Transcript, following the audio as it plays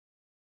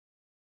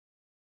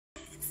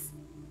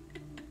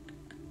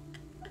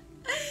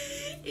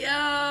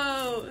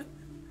Yo,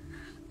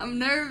 I'm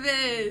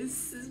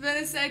nervous. It's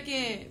been a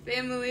second,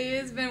 family.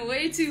 It's been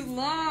way too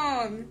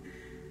long.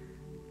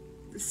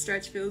 The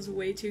stretch feels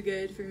way too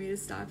good for me to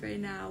stop right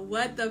now.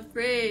 What the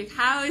frick?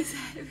 How is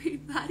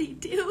everybody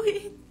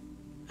doing?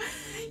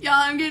 Y'all,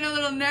 I'm getting a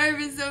little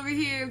nervous over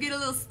here. I'm getting a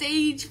little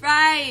stage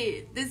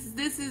fright. This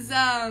is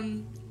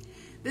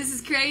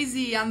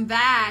crazy. I'm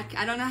back.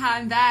 I don't know how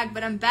I'm back,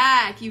 but I'm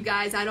back, you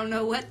guys. I don't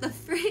know what the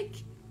frick.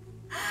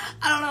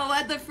 I don't know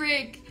what the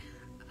frick.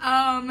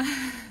 I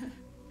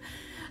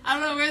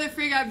don't know where the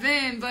frick I've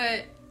been,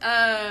 but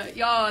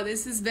y'all,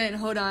 this has been,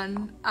 hold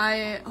on,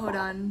 add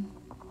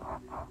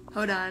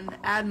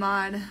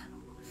mod.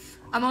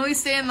 I'm only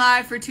staying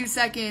live for 2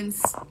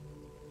 seconds.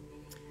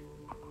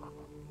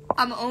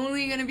 I'm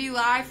only gonna be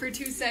live for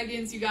 2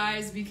 seconds, you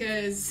guys,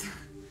 because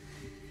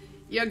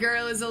your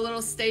girl is a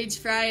little stage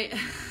fright.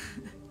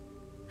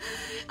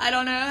 I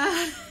don't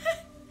know.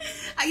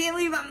 I can't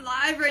believe I'm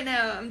live right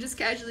now. I'm just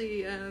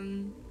casually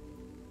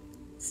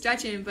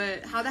stretching,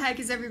 but how the heck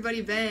has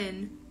everybody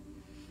been?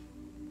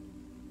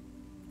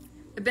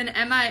 I've been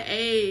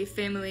MIA,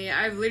 family.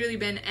 I've literally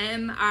been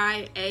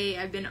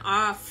MIA. I've been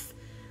off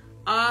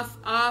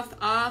of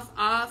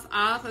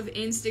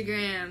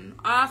Instagram.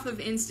 Off of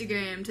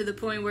Instagram to the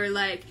point where,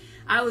 like,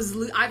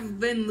 I've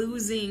been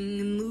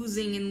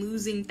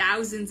losing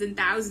thousands and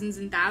thousands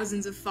and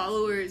thousands of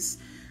followers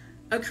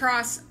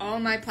across all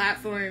my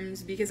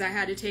platforms because I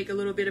had to take a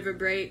little bit of a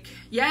break.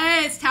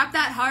 Yes, tap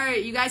that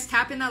heart. You guys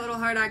tapping that little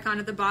heart icon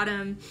at the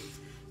bottom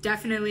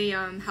definitely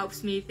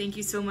helps me. Thank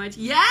you so much.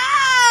 Yo,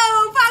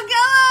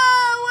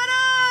 Pagella, what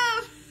up?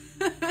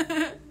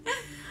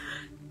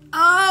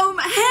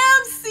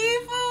 Ham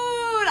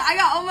seafood. I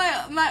got all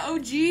my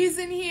OGs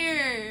in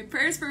here.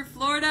 Prayers for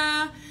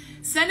Florida.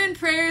 Sending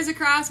prayers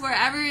across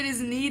wherever it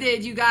is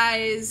needed, you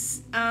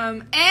guys.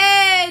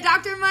 Hey,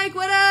 Dr. Mike,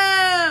 what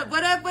up?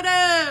 What up, what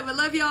up? I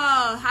love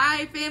y'all.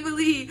 Hi,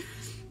 family.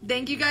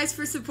 Thank you guys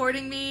for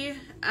supporting me.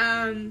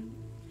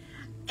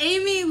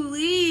 Amy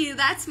Lee,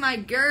 that's my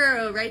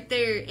girl right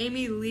there.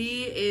 Amy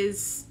Lee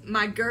is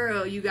my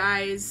girl, you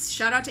guys.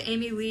 Shout out to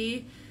Amy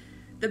Lee.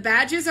 The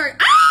badges are...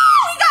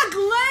 Ah! We got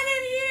Glenn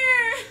in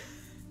here!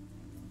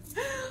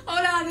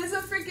 Hold on, this is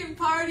a freaking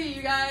party,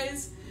 you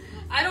guys.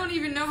 I don't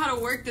even know how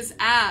to work this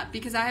app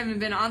because I haven't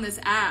been on this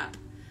app.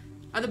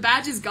 Are the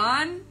badges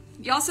gone?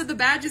 Y'all said the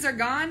badges are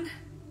gone?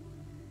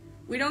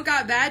 We don't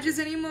got badges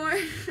anymore?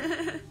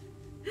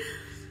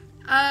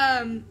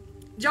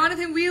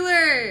 Jonathan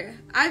Wheeler,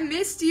 I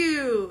missed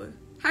you.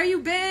 How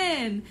you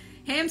been?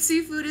 Ham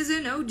seafood is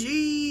an OG.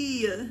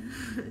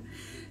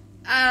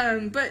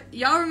 But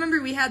y'all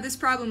remember we had this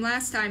problem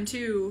last time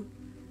too.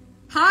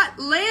 Hot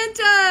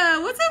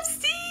Lanta, what's up,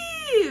 Steve?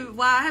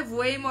 Wow, I have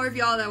way more of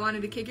y'all that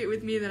wanted to kick it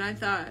with me than I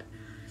thought.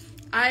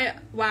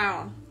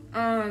 Wow.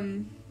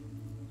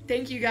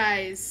 Thank you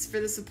guys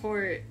for the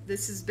support.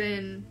 This has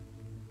been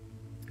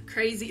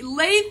crazy.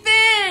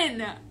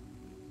 Lathan!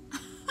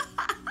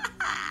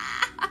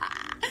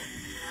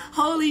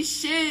 Holy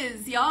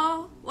shiz,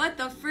 y'all. What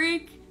the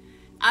freak?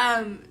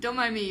 Don't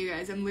mind me, you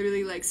guys. I'm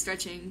literally like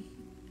stretching.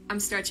 I'm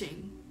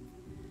stretching.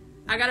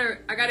 I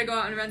gotta go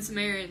out and run some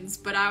errands,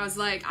 but I was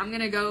like, I'm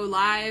gonna go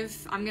live.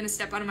 I'm gonna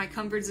step out of my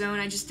comfort zone.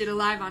 I just did a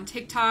live on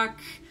TikTok.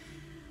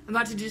 I'm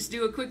about to just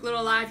do a quick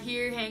little live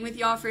here, hang with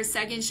y'all for a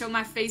second, show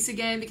my face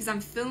again because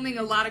I'm filming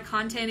a lot of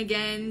content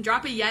again.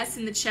 Drop a yes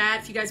in the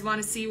chat if you guys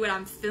want to see what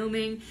I'm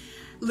filming.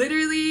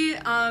 Literally,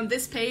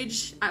 this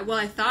page,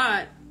 I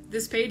thought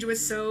this page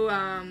was so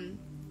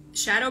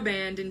shadow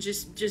banned and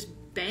just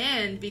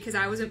banned because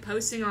I wasn't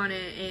posting on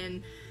it,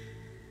 and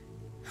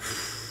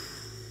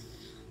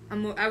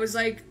I was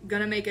like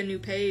gonna make a new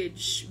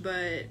page,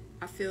 but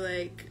I feel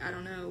like, I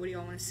don't know, what do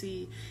y'all want to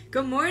see?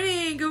 Good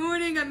morning,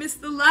 I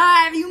missed the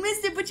live. You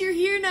missed it, but you're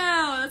here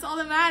now. That's all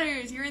that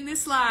matters. You're in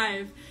this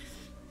live.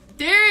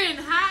 Darren,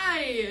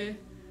 hi.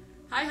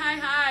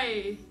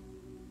 Hi.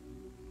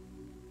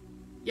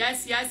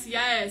 Yes.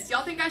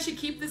 Y'all think I should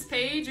keep this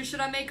page or should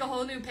I make a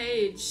whole new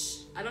page?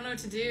 I don't know what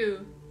to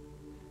do.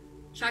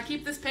 Should I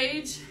keep this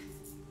page?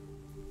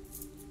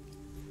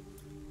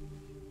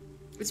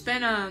 It's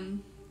been,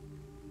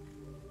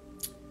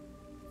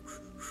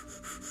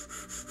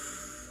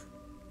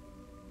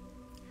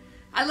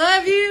 I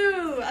love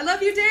you,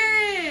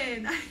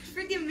 Darren. I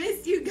freaking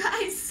missed you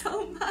guys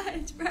so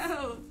much,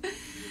 bro.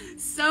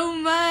 So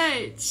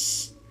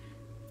much.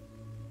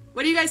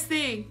 What do you guys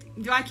think?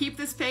 Do I keep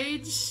this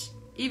page?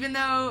 Even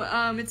though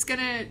it's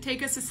gonna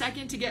take us a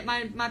second to get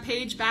my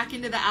page back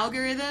into the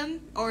algorithm?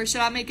 Or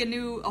should I make a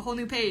whole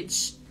new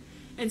page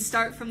and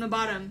start from the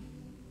bottom?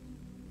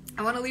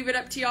 I want to leave it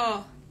up to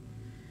y'all.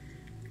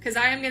 Because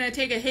I am gonna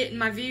take a hit in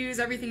my views.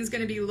 Everything's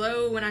gonna be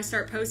low when I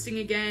start posting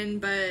again,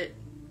 but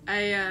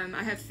I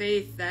have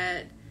faith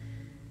that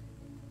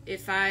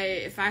if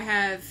I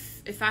have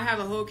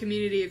a whole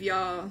community of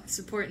y'all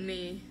supporting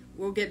me,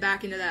 we'll get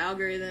back into the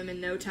algorithm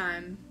in no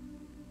time.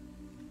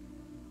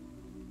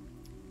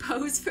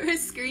 Pose for a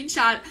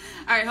screenshot.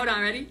 All right, hold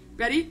on.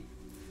 Ready?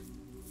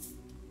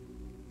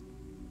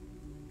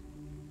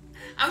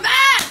 I'm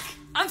back.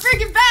 I'm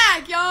freaking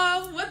back,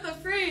 y'all. What the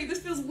freak? This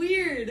feels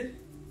weird.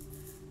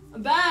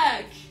 I'm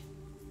back.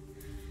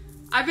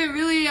 I've been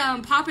really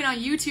popping on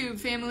YouTube,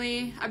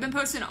 family. I've been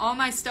posting all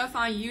my stuff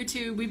on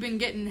YouTube. We've been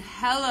getting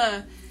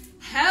hella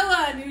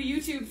new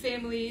YouTube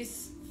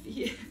families.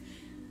 Yeah.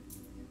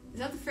 Is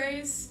that the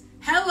phrase?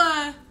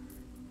 Hella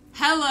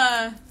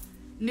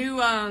new,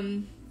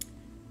 what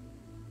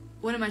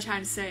am I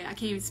trying to say? I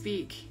can't even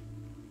speak.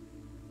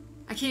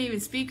 I can't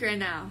even speak right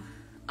now.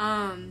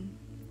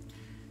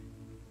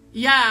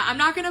 Yeah, I'm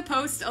not gonna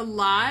post a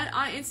lot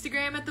on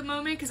Instagram at the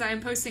moment because I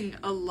am posting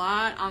a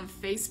lot on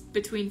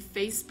between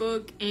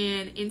Facebook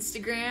and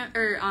Instagram,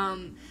 or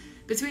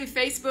between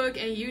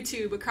Facebook and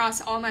YouTube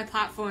across all my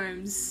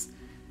platforms.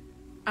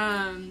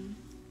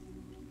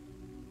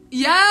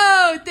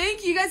 Yo,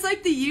 thank you. You guys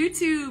like the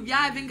YouTube. Yeah,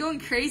 I've been going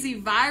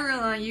crazy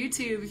viral on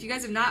YouTube. If you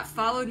guys have not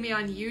followed me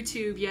on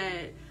YouTube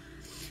yet,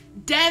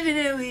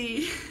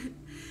 definitely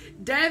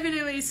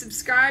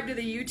subscribe to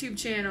the YouTube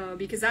channel,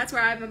 because that's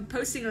where I'm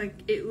posting like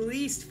at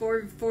least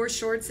four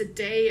shorts a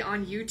day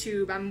on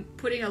YouTube. I'm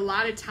putting a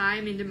lot of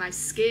time into my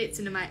skits,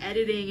 into my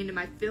editing, into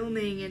my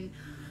filming, and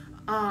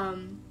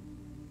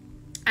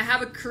I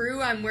have a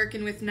crew I'm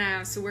working with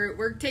now, so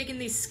we're taking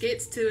these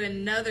skits to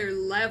another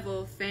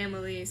level,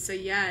 family. So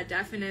yeah,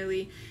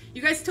 definitely.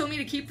 You guys told me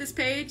to keep this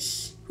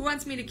page. Who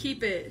wants me to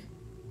keep it?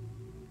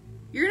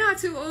 You're not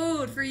too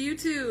old for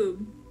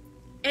YouTube.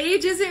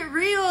 Age isn't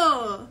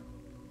real.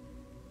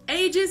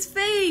 Age is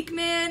fake,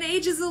 man.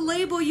 Age is a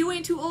label. You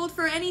ain't too old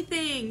for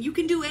anything. You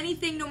can do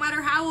anything, no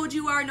matter how old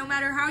you are, no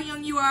matter how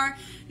young you are,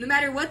 no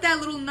matter what that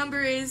little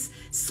number is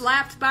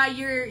slapped by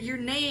your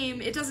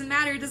name. It doesn't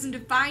matter. It doesn't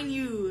define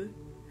you.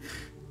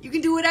 You can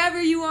do whatever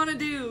you want to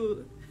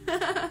do.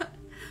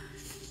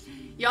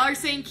 Y'all are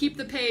saying keep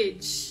the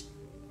page.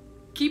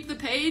 Keep the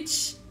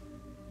page.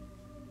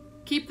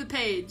 Keep the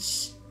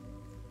page.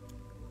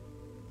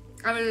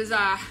 I was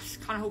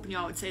kind of hoping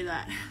y'all would say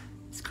that.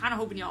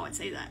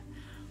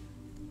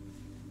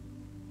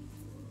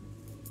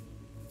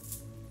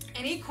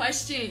 Any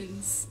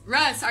questions?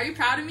 Russ, are you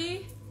proud of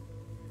me?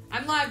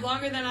 I'm live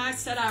longer than I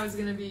said I was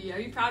gonna be. Are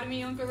you proud of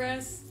me, Uncle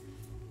Russ?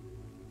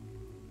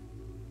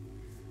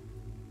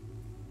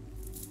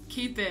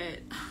 Keep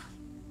it.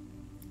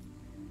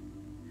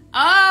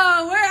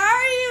 Oh, where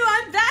are you?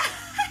 I'm back.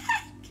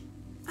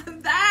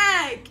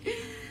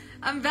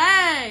 I'm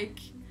back.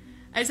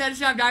 I decided to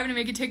stop driving to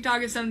make a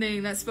TikTok of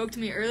something that spoke to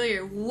me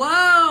earlier. Whoa,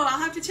 I'll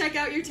have to check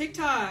out your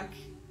TikTok.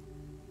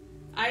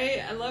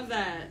 I love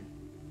that.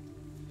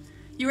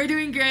 You are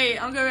doing great.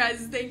 Uncle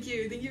Rez, thank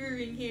you. Thank you for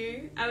being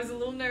here. I was a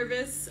little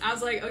nervous. I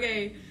was like,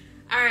 okay,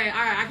 all right,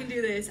 I can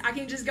do this. I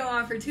can just go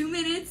on for 2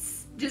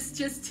 minutes. Just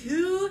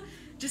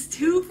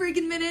two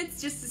freaking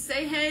minutes, just to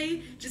say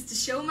hey, just to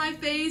show my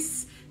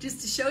face,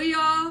 just to show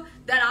y'all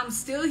that I'm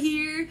still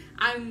here.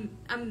 I'm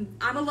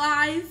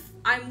alive.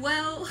 I'm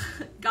well.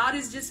 God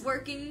is just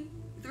working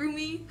through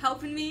me,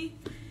 helping me.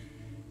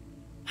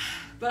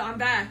 But I'm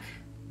back.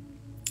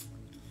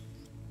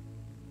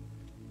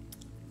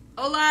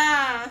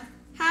 Hola.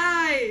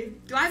 Hi.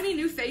 Do I have any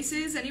new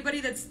faces?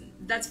 Anybody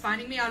that's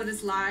finding me out of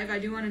this live? I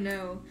do want to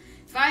know.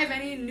 If I have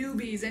any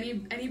newbies,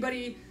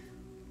 anybody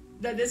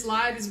that this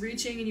live is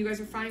reaching and you guys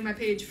are finding my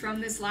page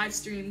from this live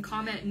stream,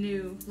 comment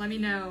new. Let me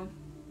know.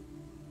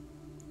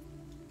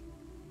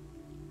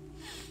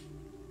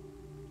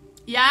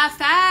 Yeah,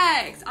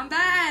 facts. I'm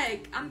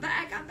back. I'm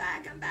back.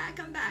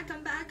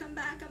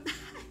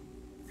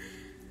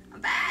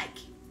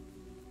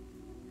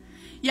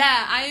 Yeah,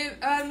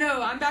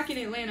 I'm back in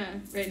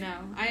Atlanta right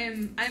now.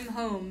 I'm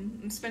home.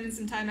 I'm spending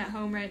some time at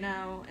home right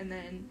now, and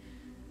then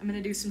I'm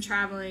gonna do some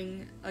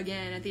traveling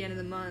again at the end of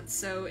the month.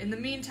 So in the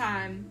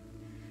meantime,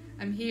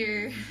 I'm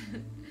here.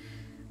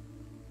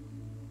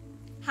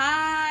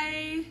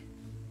 Hi.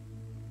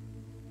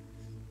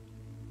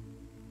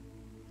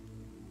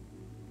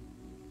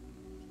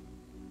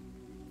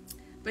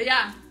 But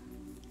yeah.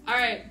 All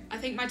right. I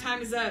think my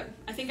time is up.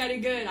 I think I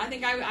did good. I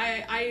think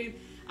I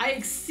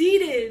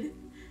exceeded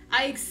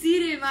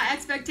my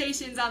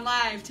expectations on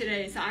live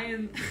today. So I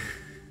am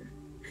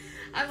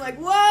I'm like,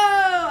 whoa,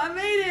 I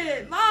made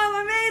it. Mom,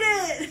 I made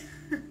it.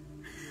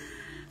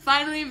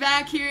 Finally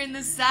back here in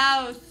the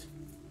South.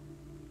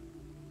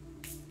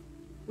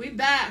 We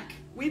back.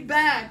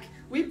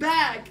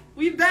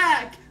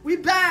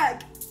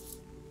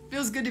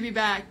 Feels good to be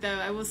back, though,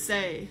 I will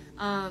say.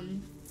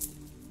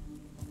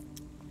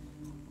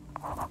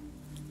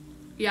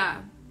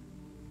 Yeah.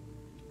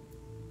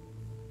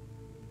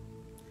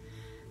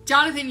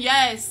 Jonathan,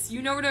 yes.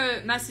 You know where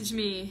to message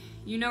me.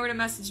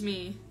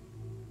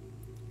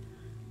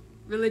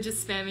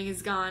 Religious spamming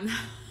is gone.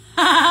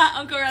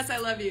 Uncle Russ, I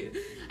love you.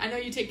 I know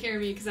you take care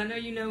of me, because I know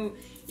you know me.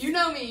 You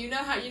know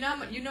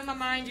my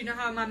mind. You know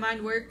how my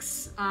mind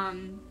works.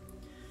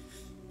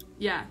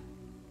 Yeah.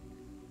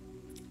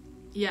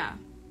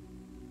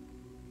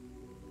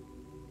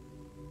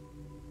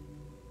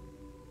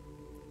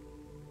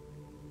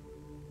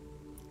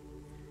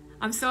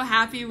 I'm so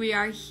happy we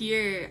are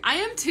here. I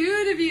am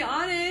too, to be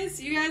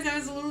honest. You guys, I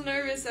was a little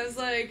nervous. I was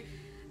like,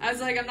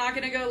 I'm not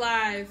gonna go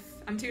live.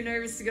 I'm too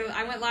nervous to go.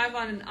 I went live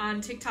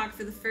on TikTok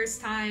for the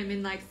first time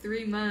in like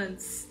 3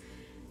 months.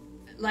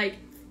 Like,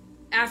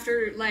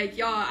 after, like,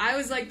 y'all, I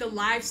was like the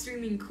live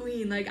streaming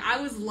queen. Like, I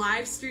was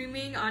live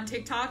streaming on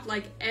TikTok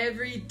like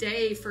every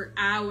day for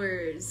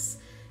hours.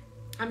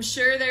 I'm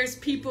sure there's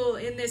people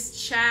in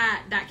this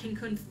chat that can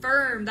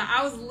confirm that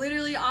I was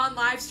literally on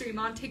live stream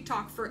on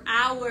TikTok for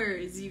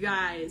hours, you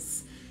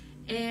guys.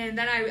 And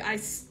then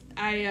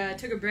I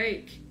took a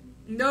break.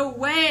 No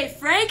way,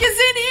 Frank is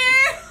in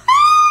here.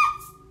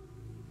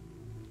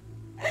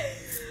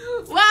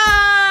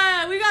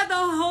 Wow, we got the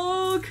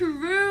whole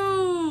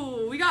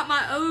crew. We got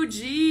my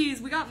OGs.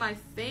 We got my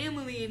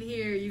family in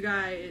here, you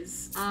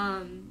guys.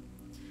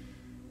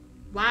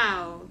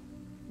 Wow.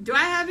 Do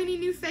I have any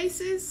new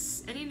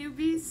faces? Any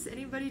newbies?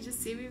 Anybody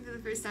just see me for the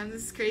first time?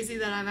 This is crazy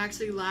that I'm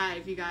actually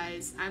live, you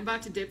guys. I'm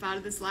about to dip out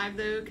of this live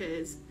though,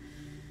 because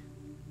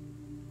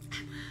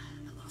I'm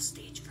a little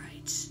stage fright.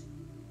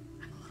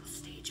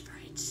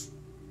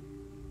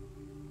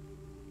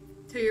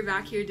 So you're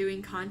back here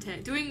doing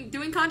content. Doing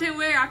content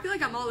where? I feel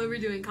like I'm all over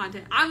doing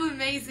content. I'm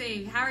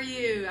amazing. How are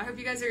you? I hope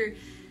you guys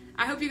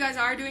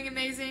are doing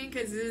amazing,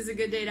 because this is a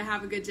good day to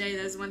have a good day.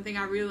 That's one thing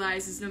I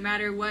realized, is no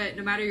matter what,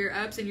 no matter your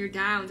ups and your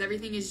downs,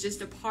 everything is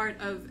just a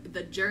part of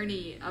the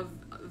journey of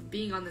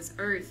being on this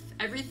earth.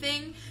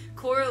 Everything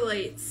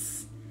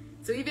correlates.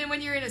 So even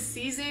when you're in a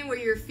season where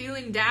you're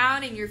feeling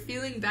down and you're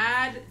feeling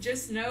bad,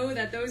 just know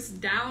that those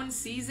down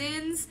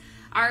seasons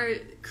are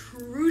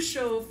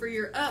crucial for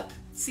your up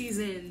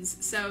seasons.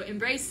 So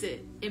embrace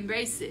it.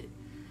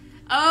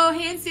 Oh,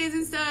 handstands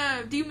and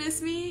stuff. Do you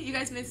miss me? You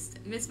guys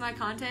miss my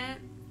content?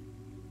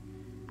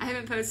 I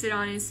haven't posted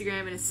on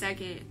Instagram in a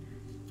second.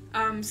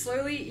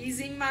 Slowly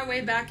easing my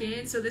way back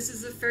in, so this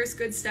is the first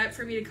good step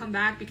for me to come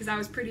back, because I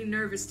was pretty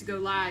nervous to go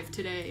live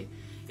today.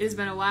 It has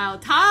been a while.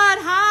 Todd,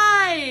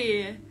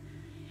 hi!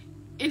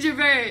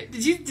 Introvert.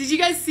 Did you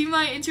guys see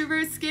my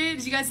introvert skit?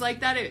 Did you guys like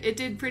that? It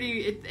did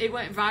pretty, it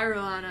went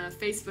viral on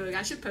Facebook.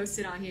 I should post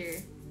it on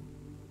here.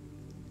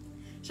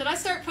 Should I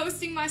start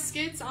posting my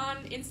skits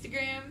on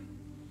Instagram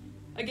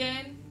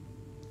again?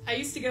 I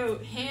used to go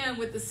ham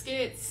with the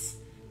skits,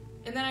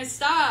 and then I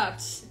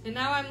stopped, and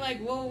now I'm like,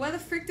 well, why the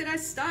frick did I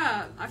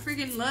stop? I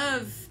freaking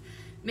love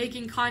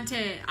making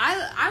content.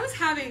 I was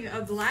having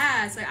a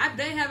blast. Like, I've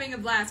been having a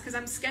blast, because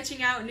I'm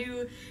sketching out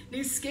new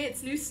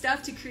skits, new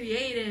stuff to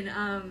create, and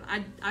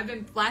I've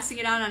been blasting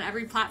it out on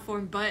every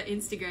platform but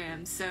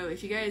Instagram. So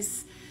if you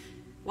guys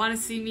want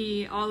to see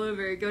me all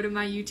over, go to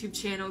my YouTube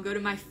channel, go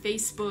to my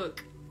Facebook,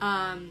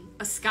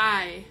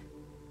 Askye.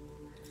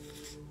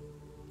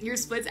 Your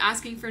split's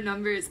asking for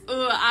numbers.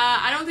 Oh,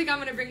 I don't think I'm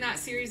gonna bring that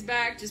series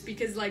back, just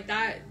because like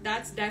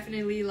that's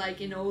definitely like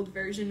an old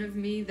version of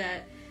me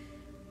that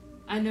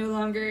I no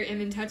longer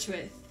am in touch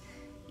with.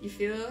 You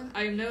feel?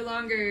 I am no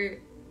longer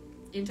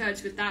in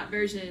touch with that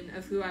version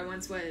of who I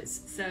once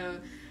was. So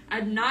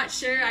I'm not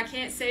sure. I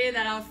can't say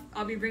that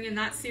I'll be bringing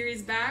that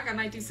series back. I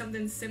might do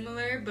something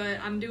similar, but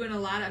I'm making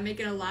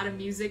a lot of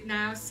music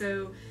now,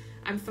 so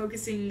I'm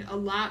focusing a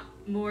lot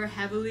more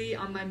heavily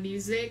on my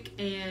music,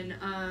 and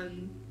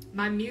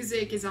my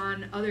music is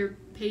on other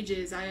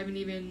pages. I haven't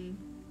even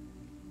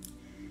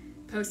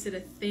posted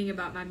a thing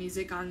about my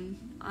music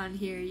on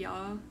here,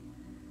 y'all.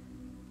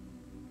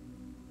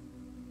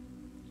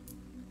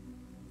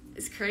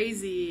 It's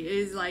crazy. It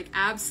is like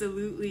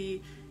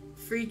absolutely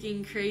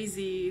freaking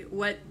crazy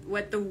what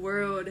the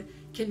world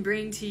can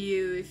bring to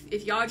you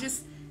if y'all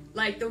just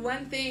like the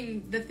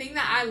thing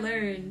that I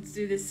learned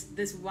through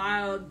this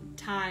wild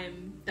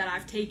time that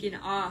I've taken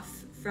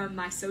off from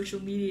my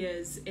social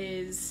medias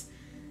is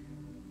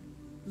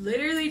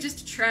literally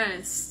just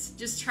trust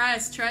the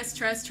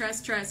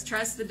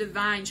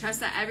divine. Trust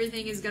that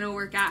everything is going to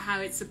work out how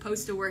it's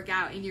supposed to work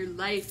out in your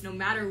life, no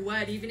matter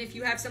what. Even if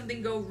you have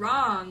something go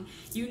wrong,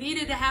 you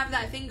needed to have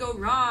that thing go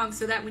wrong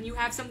so that when you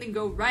have something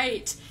go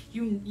right,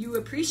 you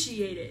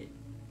appreciate it.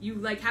 You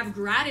like have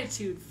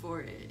gratitude for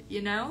it,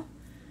 you know?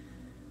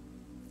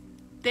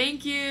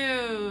 Thank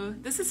you.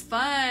 This is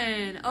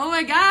fun. Oh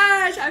my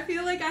gosh, I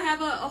feel like I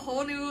have a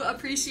whole new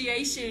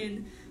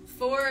appreciation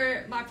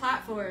for my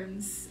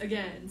platforms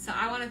again. So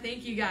I want to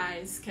thank you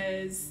guys,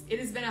 because it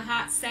has been a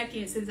hot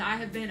second since I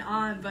have been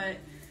on,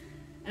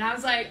 and I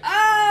was like,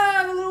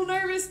 I'm a little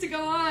nervous to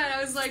go on. I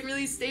was like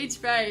really stage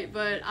fright,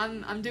 but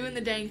I'm doing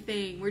the dang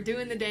thing. We're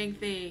doing the dang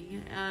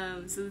thing.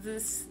 So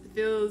this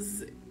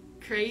feels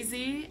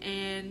crazy,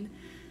 and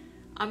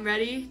I'm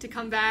ready to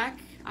come back.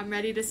 I'm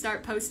ready to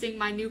start posting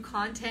my new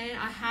content.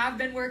 I have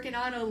been working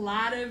on a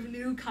lot of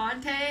new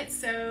content,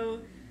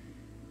 so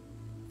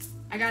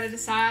I gotta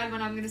decide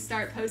when I'm gonna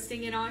start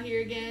posting it on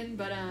here again,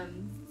 but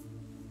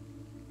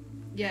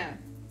yeah.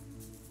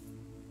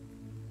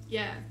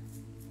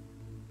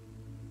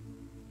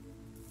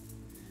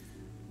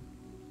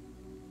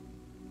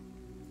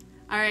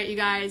 Alright, you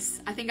guys,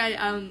 I think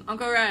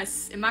Uncle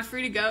Russ, am I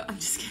free to go? I'm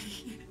just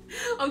kidding.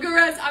 Uncle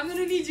Russ, I'm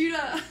gonna need you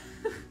to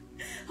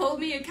hold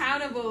me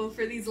accountable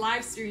for these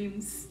live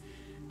streams.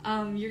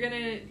 You're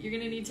gonna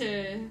need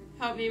to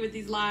help me with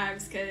these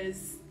lives,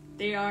 because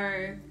they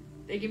are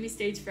They give me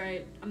stage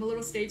fright. I'm a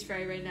little stage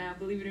fright right now,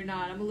 believe it or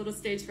not. I'm a little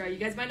stage fright. You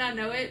guys might not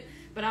know it,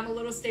 but I'm a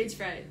little stage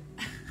fright.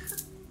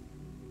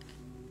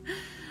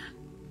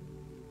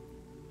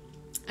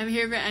 I'm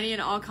here for any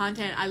and all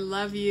content. I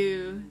love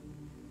you.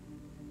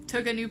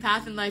 Took a new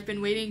path in life. Been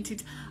waiting to...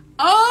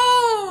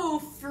 Oh,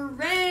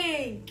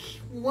 Frank.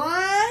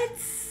 What?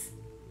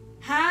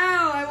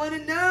 How? I want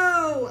to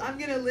know. I'm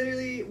going to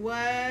literally... What?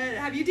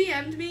 Have you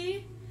DM'd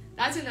me?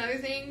 That's another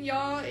thing,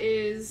 y'all,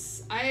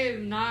 is I have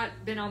not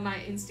been on my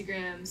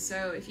Instagram.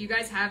 So if you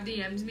guys have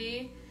DM'd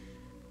me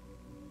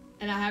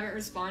and I haven't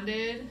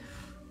responded,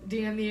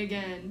 DM me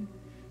again.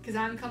 Because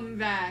I'm coming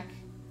back.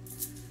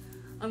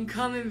 I'm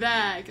coming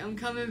back. I'm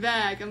coming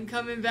back. I'm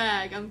coming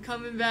back. I'm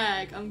coming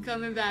back. I'm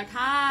coming back.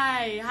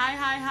 Hi. Hi,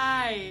 hi,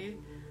 hi.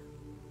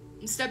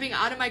 I'm stepping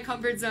out of my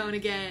comfort zone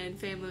again,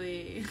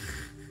 family.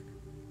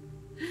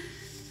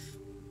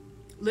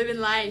 Living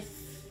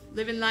life.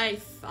 Living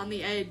life on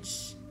the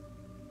edge.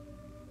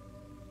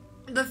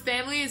 The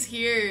family is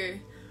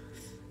here.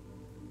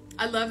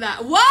 I love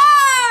that. What?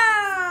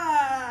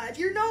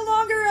 You're no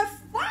longer a...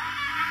 What?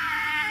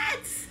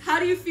 How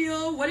do you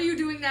feel? What are you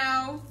doing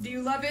now? Do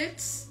you love it?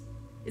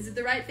 Is it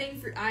the right thing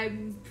for...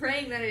 I'm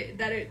praying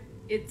that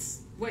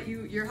it's what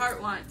your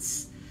heart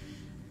wants.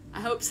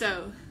 I hope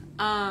so.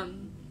 Isaac,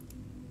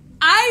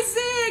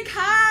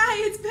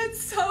 hi! It's been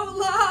so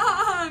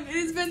long!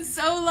 It's been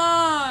so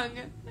long!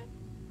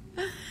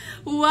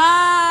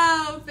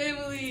 Wow,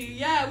 family.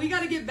 Yeah, we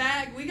gotta get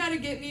back. We gotta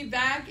get me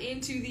back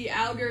into the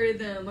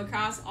algorithm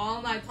across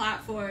all my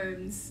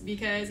platforms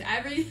because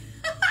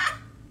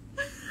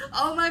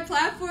all my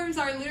platforms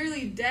are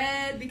literally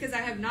dead because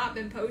I have not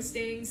been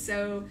posting.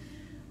 So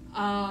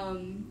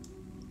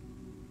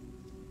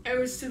it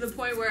was to the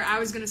point where I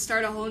was gonna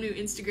start a whole new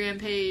Instagram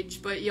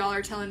page, but y'all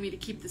are telling me to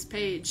keep this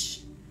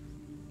page.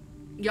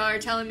 Y'all are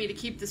telling me to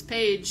keep this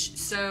page,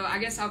 so I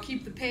guess I'll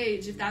keep the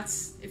page if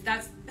that's if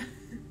that's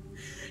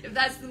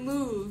the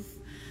move.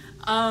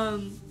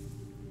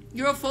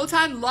 You're a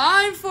full-time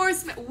law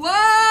enforcement.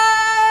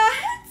 What?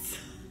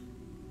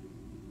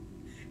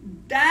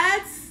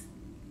 That's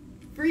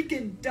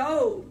freaking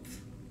dope.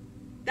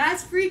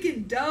 That's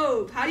freaking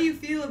dope. How do you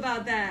feel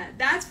about that?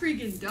 That's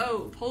freaking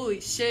dope.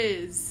 Holy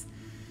shiz.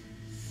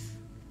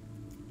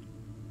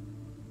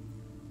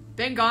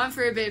 Been gone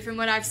for a bit from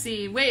what I've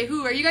seen. Wait,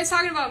 who? Are you guys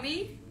talking about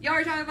me? Y'all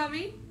are talking about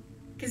me?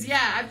 Because,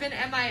 yeah, I've been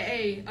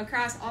MIA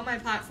across all my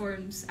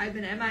platforms. I've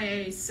been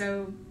MIA,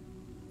 so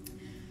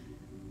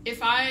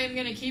if I'm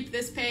going to keep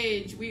this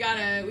page, we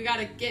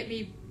gotta get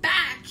me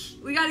back.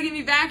 We gotta get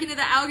me back into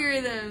the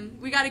algorithm.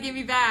 We gotta get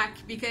me back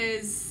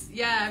because,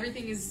 yeah,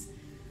 everything is...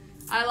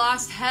 I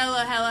lost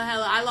hella.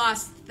 I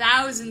lost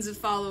thousands of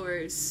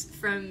followers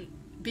from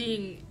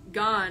being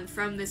gone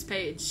from this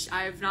page.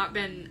 I have not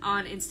been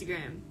on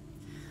Instagram.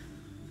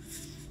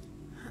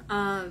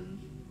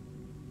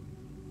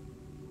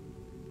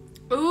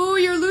 Ooh,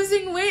 you're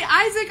losing weight.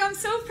 Isaac, I'm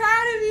so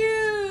proud of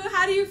you.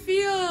 How do you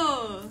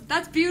feel?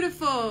 That's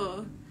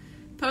beautiful.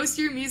 Post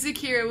your music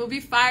here. We'll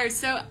be fired.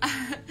 So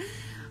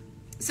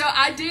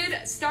I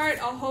did start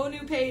a whole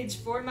new page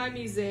for my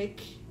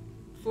music,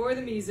 for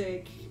the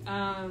music,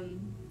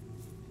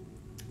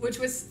 which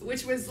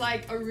was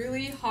like a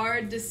really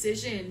hard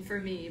decision for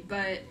me.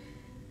 But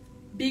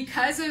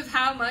because of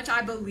how much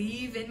I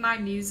believe in my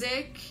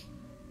music,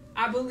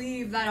 I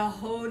believe that a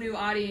whole new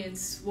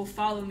audience will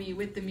follow me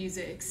with the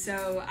music.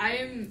 So I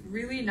am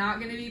really not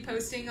going to be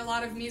posting a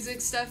lot of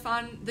music stuff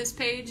on this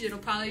page. It'll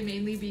probably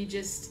mainly be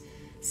just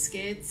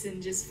skits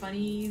and just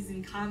funnies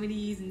and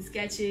comedies and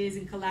sketches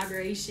and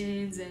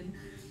collaborations and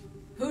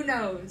who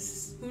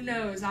knows? Who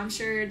knows? I'm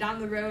sure down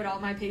the road all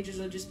my pages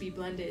will just be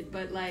blended.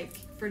 But like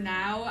for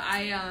now,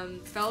 I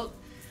felt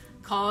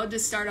called to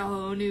start a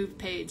whole new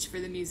page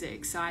for the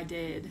music. So I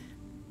did.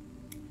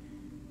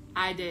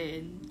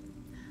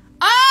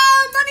 Oh,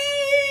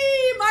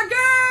 Money! My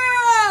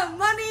girl!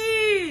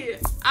 Money!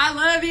 I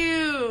love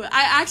you!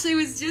 I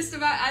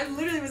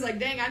literally was like,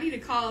 dang, I need to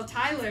call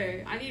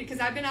Tyler.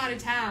 Because I've been out of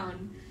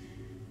town.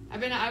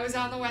 I was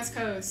on the West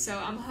Coast, so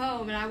I'm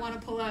home and I want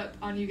to pull up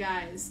on you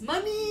guys.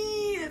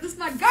 Money! That's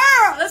my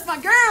girl! That's my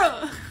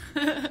girl!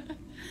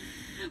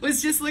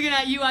 Was just looking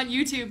at you on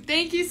YouTube.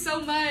 Thank you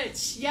so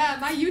much. Yeah,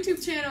 my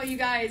YouTube channel, you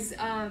guys,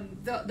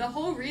 the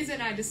whole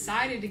reason I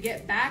decided to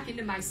get back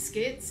into my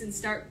skits and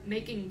start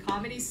making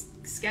comedy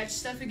sketch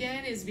stuff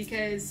again is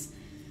because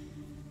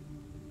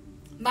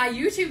my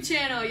YouTube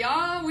channel,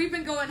 y'all, we've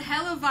been going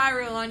hella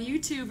viral on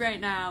YouTube right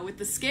now with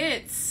the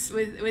skits,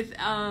 with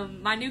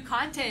my new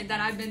content that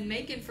I've been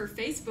making for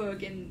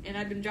Facebook and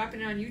I've been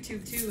dropping it on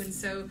YouTube too. And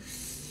so,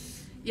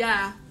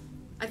 yeah.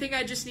 I think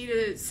I just need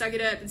to suck it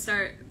up and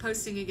start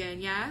posting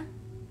again, yeah?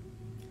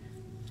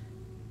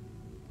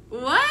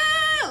 What?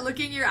 Look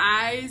in your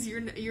eyes.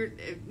 You're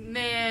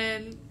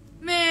man.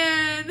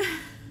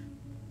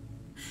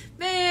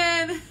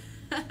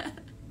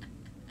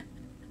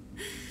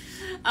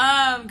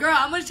 Girl,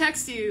 I'm gonna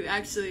text you,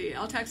 actually.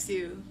 I'll text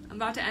you. I'm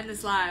about to end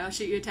this live. I'll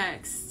shoot you a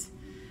text.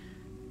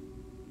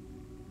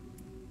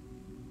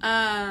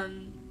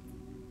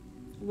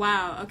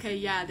 Wow, okay,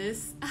 yeah,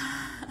 this...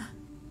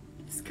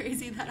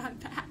 crazy that I'm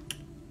back.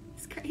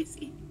 It's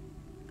crazy.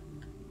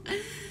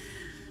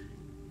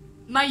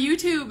 My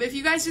YouTube, if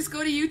you guys just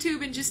go to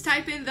YouTube and just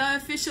type in the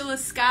official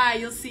Askye,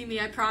 you'll see me,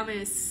 I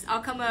promise.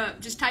 I'll come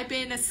up. Just type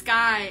in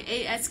Askye,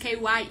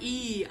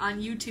 A-S-K-Y-E on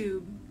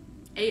YouTube.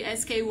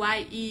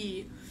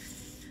 A-S-K-Y-E.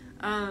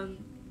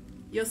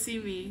 You'll see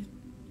me.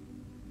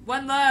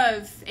 One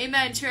love.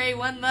 Amen, Trey.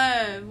 One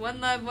love.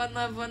 One love, one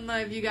love, one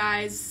love, you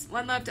guys.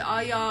 One love to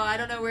all y'all. I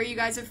don't know where you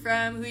guys are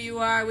from, who you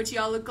are, what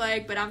y'all look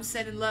like, but I'm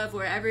sending love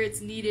wherever it's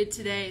needed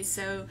today.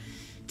 So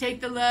take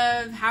the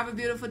love. Have a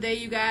beautiful day,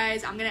 you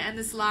guys. I'm going to end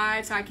this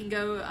live so I can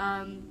go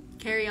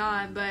carry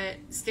on, but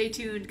stay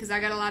tuned because I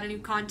got a lot of new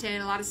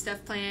content, a lot of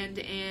stuff planned,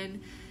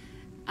 and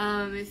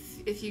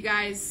if you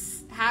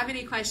guys have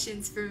any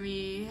questions for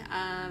me,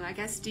 I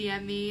guess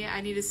DM me.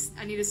 I need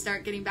to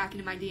start getting back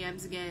into my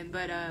DMs again,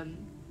 but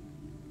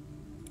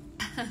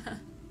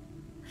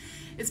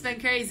it's been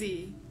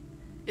crazy.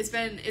 It's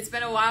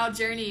been a wild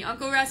journey.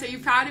 Uncle Russ, are you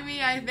proud of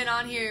me? I've been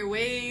on here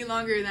way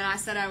longer than I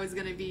said I was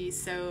gonna be,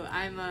 so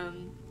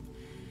I'm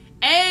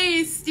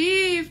Hey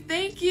Steve,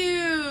 thank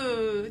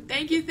you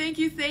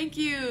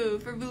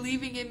for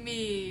believing in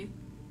me.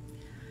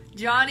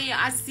 Johnny,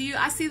 I see you.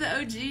 I see the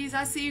OGs.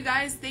 I see you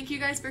guys. Thank you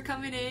guys for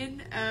coming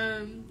in.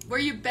 Where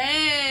you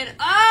been?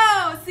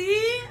 Oh,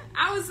 see?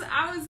 I was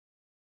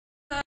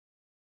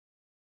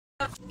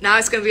now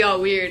it's gonna be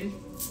all weird.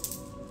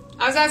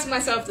 I was asking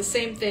myself the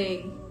same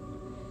thing.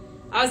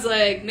 I was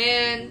like,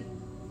 man,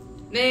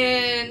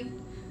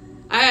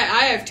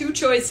 I have two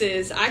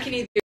choices. I can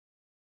either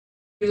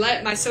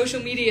let my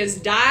social medias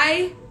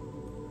die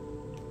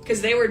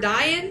because they were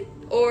dying,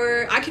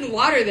 or I can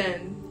water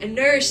them and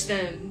nourish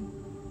them.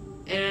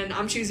 And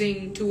I'm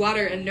choosing to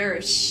water and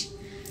nourish.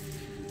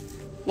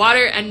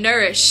 Water and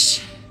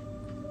nourish.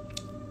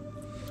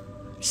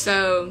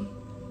 So,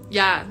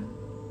 yeah.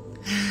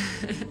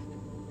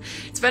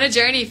 It's been a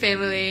journey,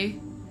 family.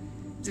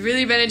 It's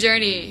really been a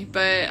journey,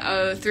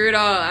 but through it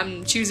all,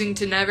 I'm choosing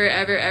to never,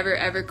 ever, ever,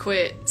 ever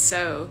quit.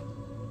 So,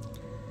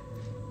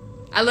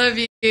 I love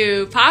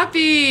you.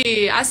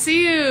 Poppy, I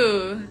see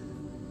you.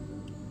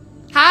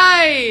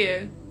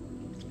 Hi.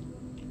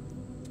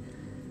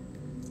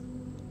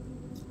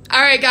 All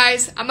right,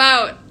 guys, I'm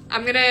out.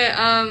 I'm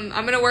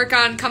gonna work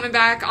on coming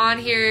back on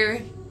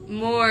here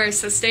more,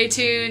 so stay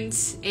tuned.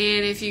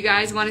 And if you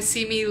guys want to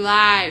see me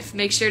live,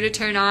 make sure to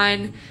turn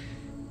on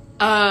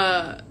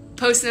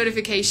post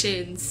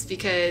notifications,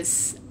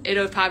 because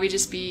it'll probably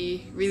just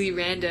be really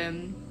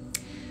random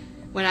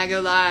when I go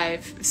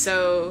live.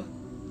 So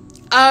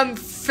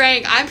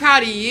Frank, I'm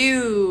proud of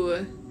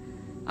you.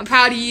 I'm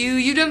proud of you.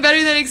 You've done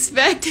better than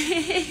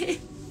expected.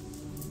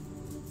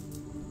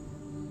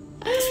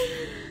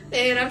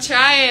 Man, I'm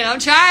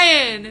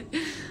trying.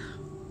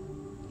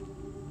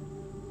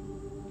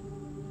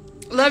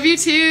 Love you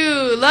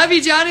too. Love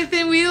you,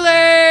 Jonathan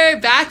Wheeler.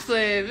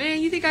 Backflip. Man,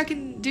 you think I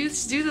can do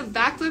the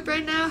backflip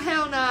right now?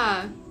 Hell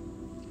nah.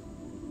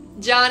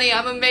 Johnny,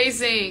 I'm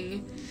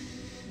amazing.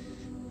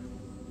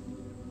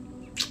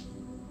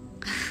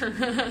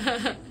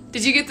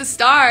 Did you get the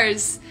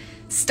stars?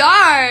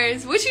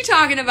 Stars? What you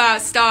talking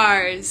about,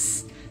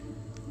 stars?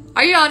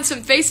 Are you on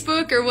some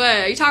Facebook or what?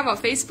 Are you talking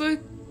about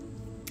Facebook?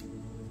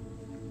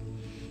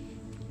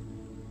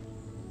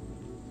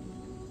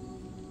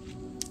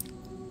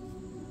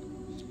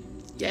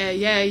 Yeah.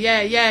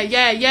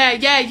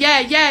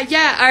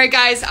 All right,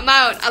 guys, I'm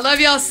out. I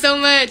love y'all so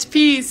much.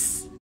 Peace.